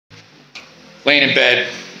laying in bed.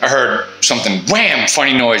 I heard something, wham,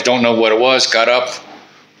 funny noise. Don't know what it was. Got up,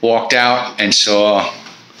 walked out, and saw a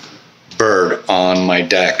bird on my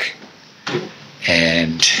deck.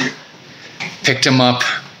 And picked him up.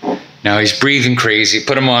 Now he's breathing crazy.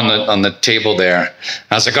 Put him on the table there.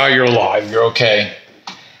 I was like, oh, you're alive. You're okay.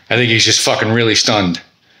 I think he's just fucking really stunned.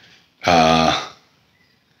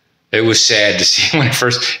 It was sad to see when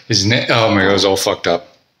first oh my God, it was all fucked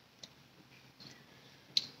up.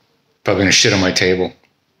 Probably gonna shit on my table.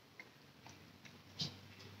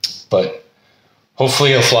 But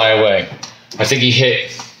hopefully he'll fly away. I think he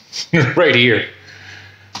hit right here.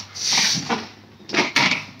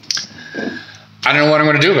 I don't know what I'm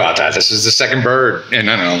gonna do about that. This is the second bird in,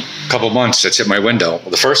 I don't know, a couple months that's at my window. Well,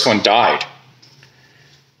 the first one died.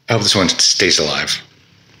 I hope this one stays alive.